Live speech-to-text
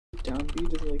Down B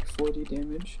does like 40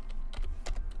 damage.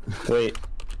 Wait.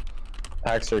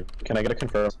 Axer, can I get a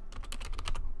confirm?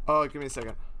 Oh, give me a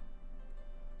second.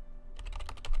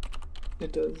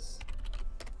 It does.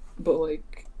 But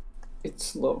like, it's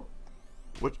slow.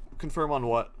 What? Confirm on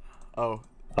what? Oh.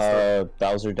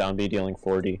 Bowser down B dealing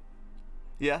 40.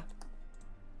 Yeah.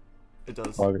 It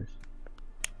does. Loggers.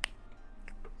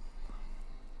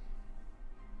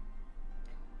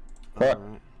 Fuck.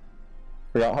 Alright.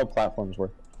 Forgot how platforms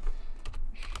work.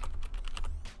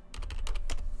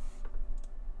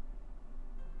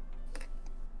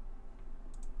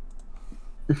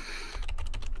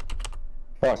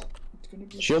 Fuck.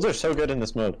 Shields are so good in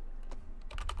this mode.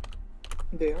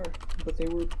 They are, but they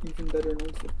were even better in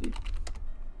 150.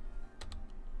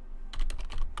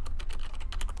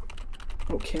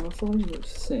 Oh, Camoflage with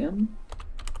Sam?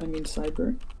 I mean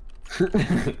Cyber.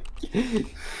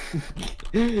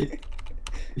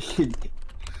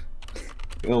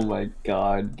 Oh my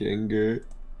god, Gengar.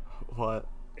 What?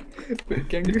 Wait,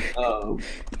 Gengar? Oh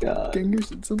god. Gengar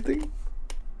said something?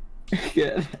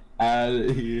 Get out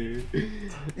of here.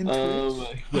 Oh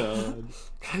Twitch? my god.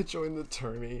 Can I join the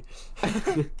tourney?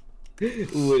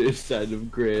 Which side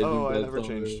of grid? Oh, I never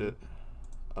changed it.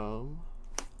 So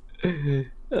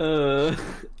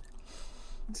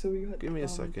we got. Give me a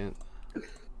second.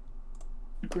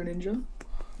 Greninja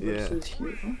Yeah. versus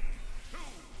Hero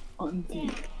on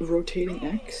the rotating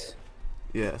X.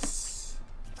 Yes.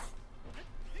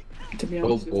 To be Oh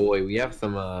honest, boy, we have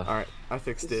some Alright, I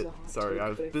fixed this is it. a hot Sorry, take, I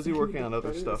was but I busy think working on it'd be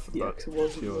other better stuff if the about X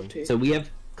wasn't healing. rotating. So we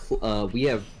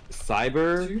have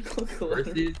Cyber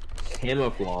versus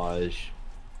Camoflage.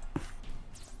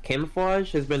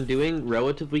 Camoflage has been doing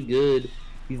relatively good.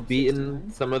 He's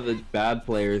beaten some of the bad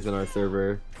players in our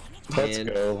server. Let's and,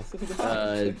 go.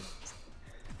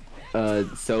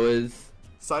 So is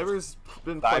Cyber's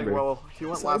been playing Cyber. well. He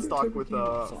went last stock with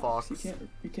Fox.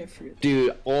 You can't forget.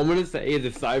 dude, all I'm gonna say is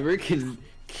if Cyber can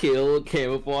kill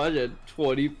Camoflage at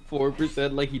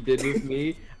 24% like he did with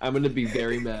me, I'm gonna be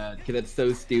very mad because that's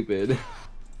so stupid.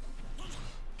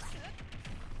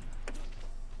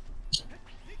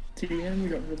 TDM, we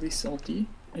got really salty.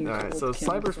 Alright, so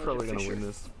Cyber's probably gonna win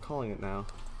this. I'm calling it now.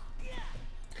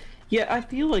 Yeah, I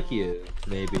feel like he is,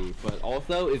 maybe. But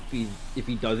also, if he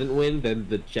doesn't win, then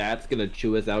the chat's gonna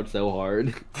chew us out so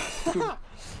hard.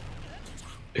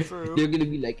 True. They're gonna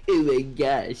be like, oh my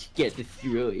gosh, get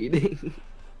destroyed.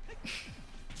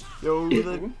 Yo,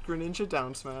 the Greninja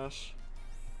down smash.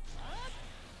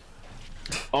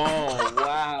 Oh,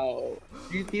 wow.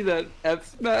 Do you see that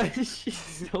F smash?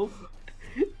 So...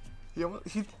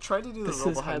 He tried to do the This roll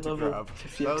is high behind to level grab.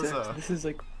 50 That was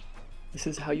XX. This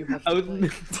is how you have I to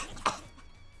was...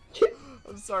 play.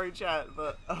 I'm sorry, chat,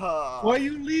 but Why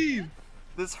you leave?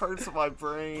 this hurts my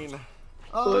brain.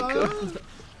 Oh my god.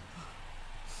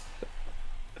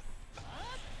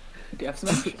 Okay, F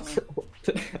smash.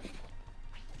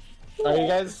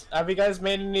 Have you guys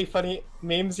made any funny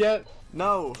memes yet?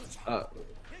 No.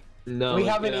 No. We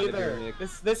haven't get out of either. here,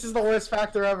 Nick. This is the worst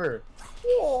factor ever.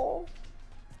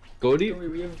 Goldie?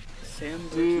 We have Sam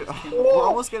Dude, versus we're Camoflage.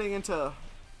 almost getting into...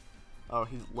 Oh,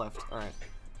 he left. Alright.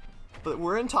 But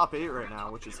we're in top 8 right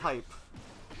now, which is hype.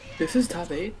 This is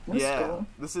top 8? Let's Yeah. go.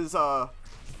 This is,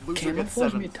 loser gets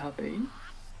Camoflage 7. made top 8?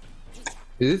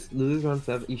 Is this losers round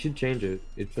 7? You should change it.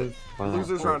 It says final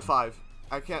Losers score. round 5.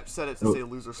 I can't set it to say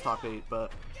losers top 8,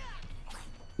 but...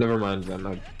 Never mind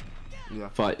then. Yeah.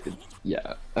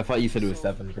 Yeah. I thought you said it was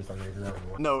 7 for some reason.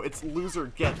 No, it's loser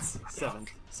gets 7.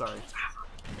 Sorry.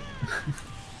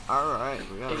 Alright,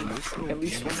 we got a new school. At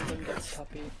least one of them gets top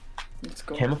 8. Let's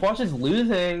go. Camoflage is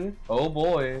losing. Oh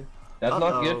boy. That's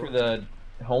not good for the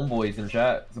homeboys in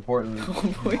chat supporting.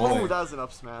 Homeboys. Oh, that was an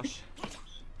up smash.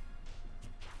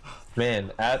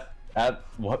 Man, at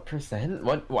what percent?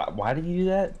 Why did you do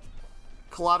that?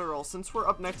 Collateral, since we're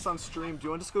up next on stream, do you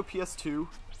want to just go PS2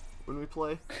 when we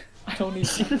play? I don't need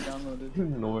to download it.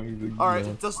 Annoying. Alright,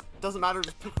 it doesn't matter,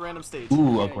 just pick random stage.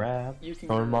 Ooh, a Okay, grab. You can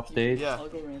Throw him go- off stage. Yeah. I'll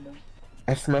go random.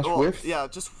 I smash Well, whiffs. yeah,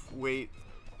 just wait.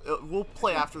 We'll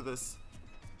play after this.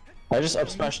 I just up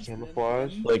smashed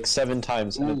Camouflage. like 7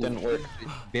 times and it didn't work.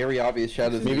 Very obvious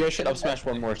shadows. Maybe I should up smash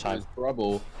one more time.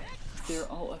 Trouble. They're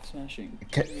all F smashing.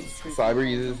 Cyber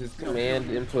uses his command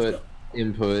input,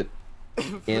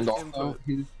 and also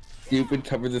his stupid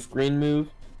cover the screen move.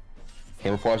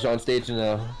 Camouflage on stage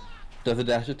and does a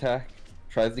dash attack.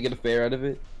 Tries to get a fair out of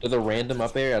it. Does a random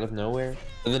up air out of nowhere.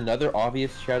 Does another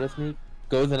obvious shadow sneak.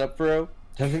 Goes an up throw.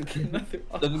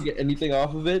 Doesn't get anything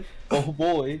off of it. Oh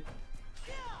boy.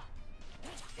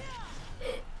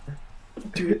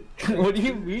 Dude, What do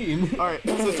you mean? Alright,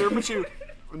 so Derpachu,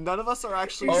 none of us are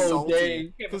actually Oh, salty.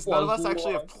 dang. Because none of us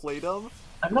actually have played him.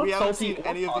 I'm not we haven't salty seen or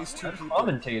any of hot, these two I'm people.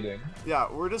 commentating.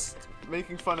 Yeah, we're just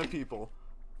making fun of people.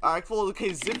 Alright, well,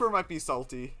 okay, Zipper might be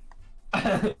salty.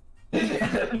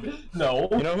 No.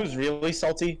 You know who's really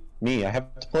salty? Me. I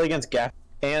have to play against Gaff,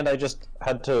 and I just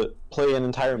had to play an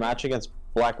entire match against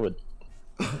Blackwood.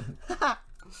 You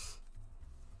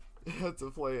had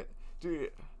to play it.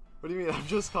 Dude, what do you mean? I'm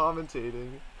just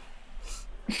commentating.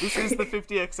 This is the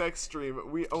 50XX stream.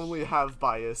 We only have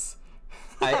bias.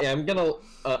 I am gonna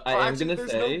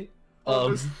say,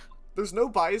 there's no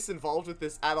bias involved with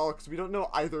this at all because we don't know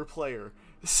either player.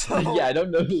 So yeah, I don't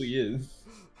know who he is.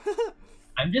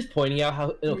 I'm just pointing out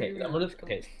how.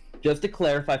 Okay, just to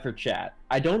clarify for chat,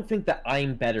 I don't think that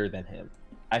I'm better than him.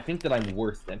 I think that I'm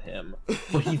worse than him,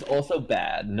 but he's also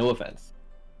bad. No offense.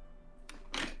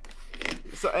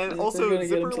 So and also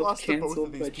Zipper lost to both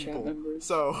of these people.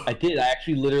 So I did. I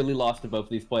actually literally lost to both of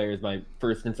these players my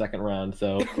first and second round.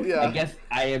 So yeah. I guess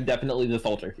I am definitely the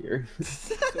salter here.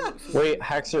 Wait,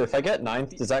 Haxer, if I get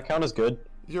 9th, does that count as good?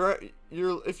 You're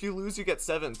if you lose, you get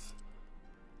 7th.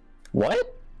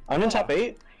 What? I'm in top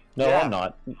 8? No, Yeah. I'm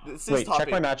not. Wait, top check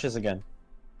 8. my matches again.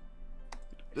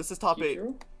 This is top 8.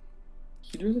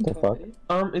 Heater's in The top fuck?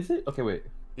 8? Is it? Okay, wait.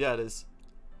 Yeah, it is.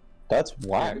 That's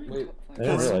whack. Wait, I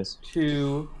didn't realize.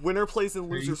 2, Winner plays in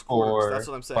 3, losers 4, quarters. That's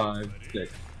what I'm saying. 5,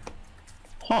 6,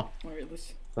 Huh. Alright,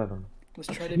 let's 7.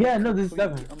 try to Yeah, be no, this is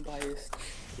completely 7. unbiased.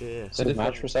 Yeah. So is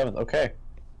match for 7th. Okay.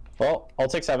 Well, I'll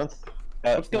take 7th.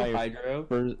 Let's go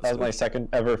Hydro. As my second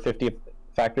ever 50th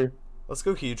factor. Let's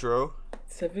go Hedro.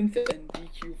 7th and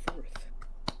DQ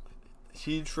 4th.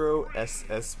 Hedro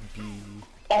SSB.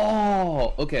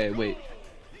 Oh, okay, wait.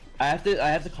 I have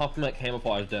to compliment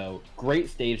Camoflage though. Great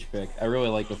stage pick. I really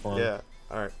like this one. Yeah.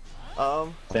 All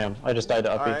right. Damn, I just died to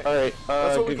upbeat. Alright,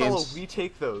 That's what we good call games. a we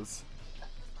take those.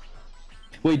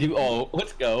 Wait,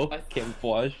 let's go.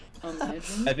 Camoflage.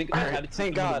 I think. Alright,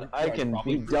 thank God, I can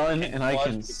be done and I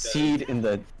can seed in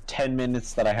the 10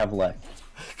 minutes that I have left.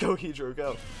 Go Hedro,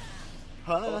 go.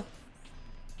 Huh?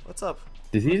 What's up?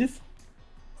 Diseases?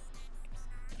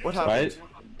 What happened? Right?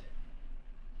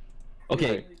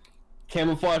 Okay.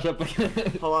 Camoflage up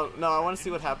again. Hold on. No, I want to see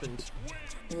what happened.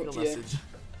 Real message.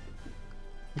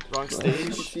 Wrong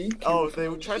stage. Oh, they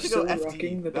tried to go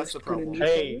FD. That's the problem.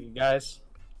 Hey guys,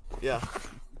 Yeah.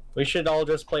 we should all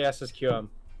just play SSQM.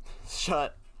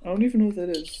 Shut. I don't even know what that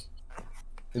is.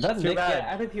 Is that Too Nick? bad. Yeah,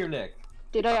 add it here, Nick.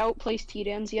 Did I outplace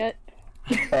T-Dans yet?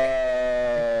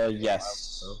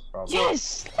 Yes.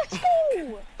 Yes! Let's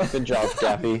go! Good job,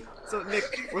 Daffy. So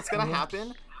Nick, what's gonna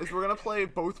happen is we're gonna play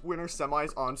both winner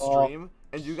semis on stream,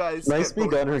 and you guys Nice get both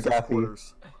begun, losers Gaffy.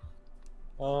 quarters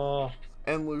Oh,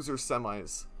 and loser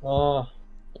semis. oh,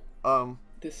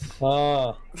 This.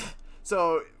 oh.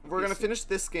 So we're gonna finish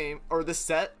this game or this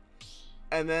set,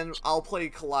 and then I'll play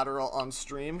Collateral on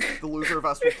stream. The loser of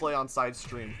us will play on side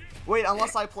stream. Wait,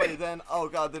 unless I play, then oh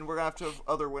god, then we're gonna have to have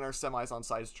other winner semis on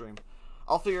side stream.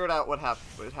 I'll figure it out what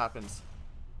happens.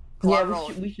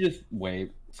 Collateral, Yeah, we should just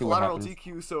wait. See what Collateral happens.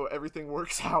 DQ so everything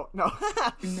works out. No.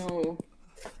 No.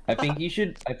 I think you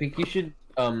should.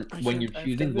 When you're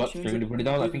choosing what stream to put it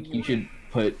on, I think you should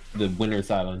put the winner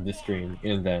side on this stream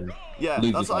and then Yeah,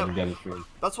 loser that's side what on the other stream.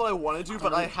 That's what I want to do,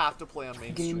 but I have to play on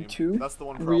main Game stream. 2? That's the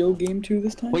one problem. Real game 2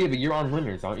 this time? Well, yeah, but you're on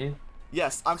winners, aren't you?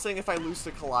 Yes, I'm saying if I lose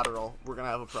to Collateral, we're gonna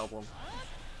have a problem.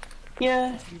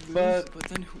 Yeah, If you lose, but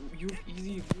then you have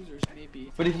easy losers,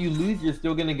 maybe. if you lose, you're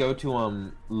still gonna go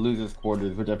to losers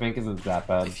quarters, which I think isn't that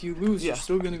bad. If you lose, Yeah. you're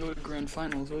still gonna go to grand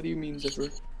finals. What do you mean, Zipper?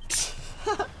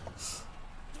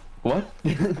 What?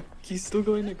 He's still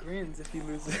going to grands if he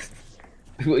loses.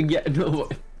 Well, yeah, no.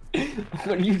 What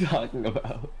are you talking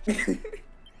about?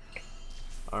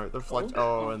 Alright, they're flex.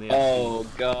 Oh, and the Oh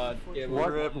God. Yeah,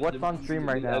 What's on stream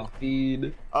right now?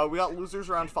 Feed. we got losers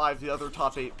round 5, the other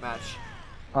top 8 match.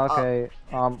 Okay.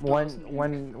 What's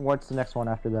the next one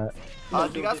after that?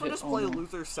 Do you guys want to just play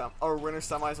loser or winner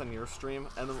semis on your stream,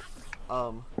 and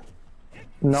then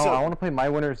No, So- I want to play my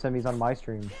winner semis on my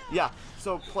stream. yeah,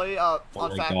 so play on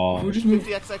my fact God. Who just moved?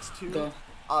 50xx2, Duh.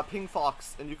 Ping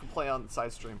Fox, and you can play on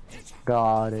side stream.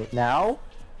 Got it. Now?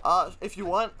 If you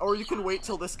want, or you can wait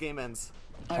till this game ends.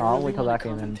 I I'll really wait till wanna that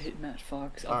game ends. commentate Matt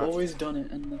Fox. I've Alright. always done it,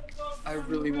 and I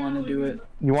really want to do it.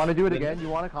 You want to do it again? You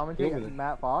want to commentate Yeah. as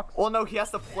Matt Fox? Well, no, he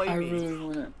has to play I me. really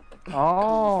want it.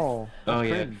 Oh. Oh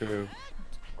yeah, cringe. true.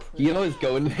 You always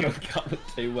go in there and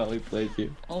commentate while he plays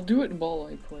you. I'll do it while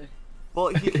I play. Well,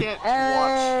 he can't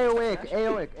watch.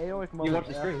 Aoic moment. You watch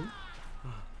the stream?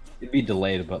 It'd be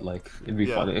delayed, but like it'd be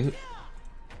Yeah. funny.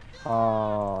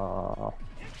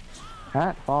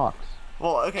 Matt Fox.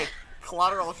 Well, okay,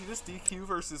 Collateral, if you just DQ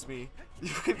versus me, you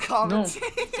can No.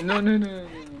 commentate. No.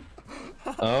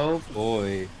 Oh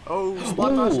boy. Oh,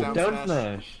 spot dodge, Ooh, down, down smash.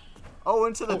 smash. Oh,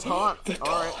 into the taunt. The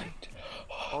Alright.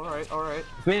 taunt. Alright.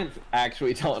 This man's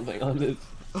actually taunting on this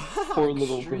poor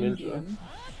little Extreme Greninja. game.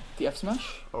 The F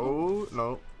smash? Oh,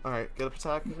 no. Alright, get up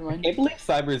attack. Never I mind. can't believe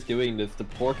Cyber's doing this to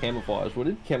poor Camoflage. What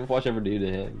did Camoflage ever do to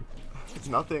him?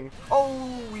 Nothing.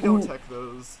 Oh, we don't tech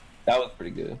those. That was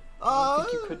pretty good. I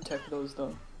think you could tech those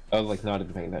though. I was like not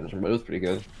even paying attention, but it was pretty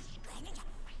good.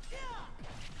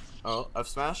 Oh, F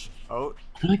smash. Oh,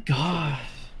 Oh my gosh.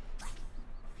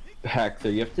 Hector,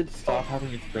 you have to stop having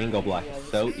your screen go black. Yeah, It's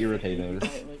this so is- irritating.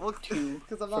 Like look, two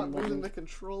because I'm not from moving one. the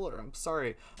controller. I'm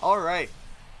sorry. Alright.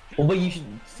 Well, but you should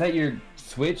set your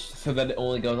switch so that it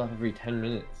only goes off every 10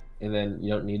 minutes, and then you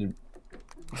don't need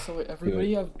to. So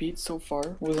everybody I've beat so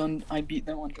far was on. I beat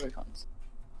them on Joy-Cons.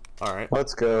 Alright.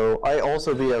 Let's go. I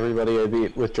also beat everybody I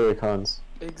beat with Joy-Cons.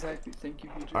 Exactly. Thank you,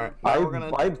 VJ. Alright. Now we're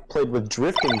gonna. I played with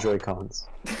drifting Joy-Cons.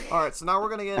 Alright, so now we're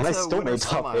gonna get And I into still winner made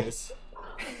top eight. semis.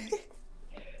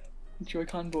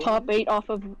 Joy-Con boy. Top 8 off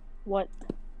of what?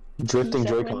 Drifting Is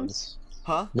that Joy-Cons.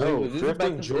 Huh? No, Wait, was this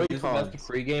drifting best of, is this a best of Joy-Cons.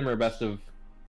 free game or best of